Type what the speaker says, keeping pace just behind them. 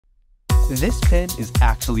This pen is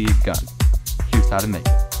actually a gun. Here's how to make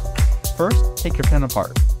it. First, take your pen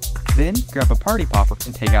apart. Then, grab a party popper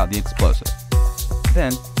and take out the explosive.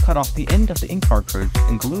 Then, cut off the end of the ink cartridge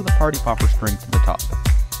and glue the party popper string to the top.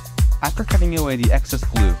 After cutting away the excess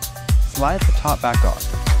glue, slide the top back on.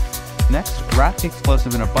 Next, wrap the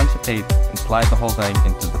explosive in a bunch of tape and slide the whole thing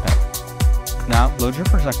into the pen. Now, load your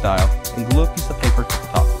projectile and glue a piece of paper to the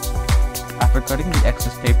top. After cutting the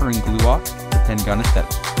excess paper and glue off, the pen gun is set.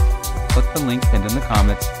 Click the link pinned in the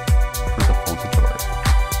comments for the full tutorial.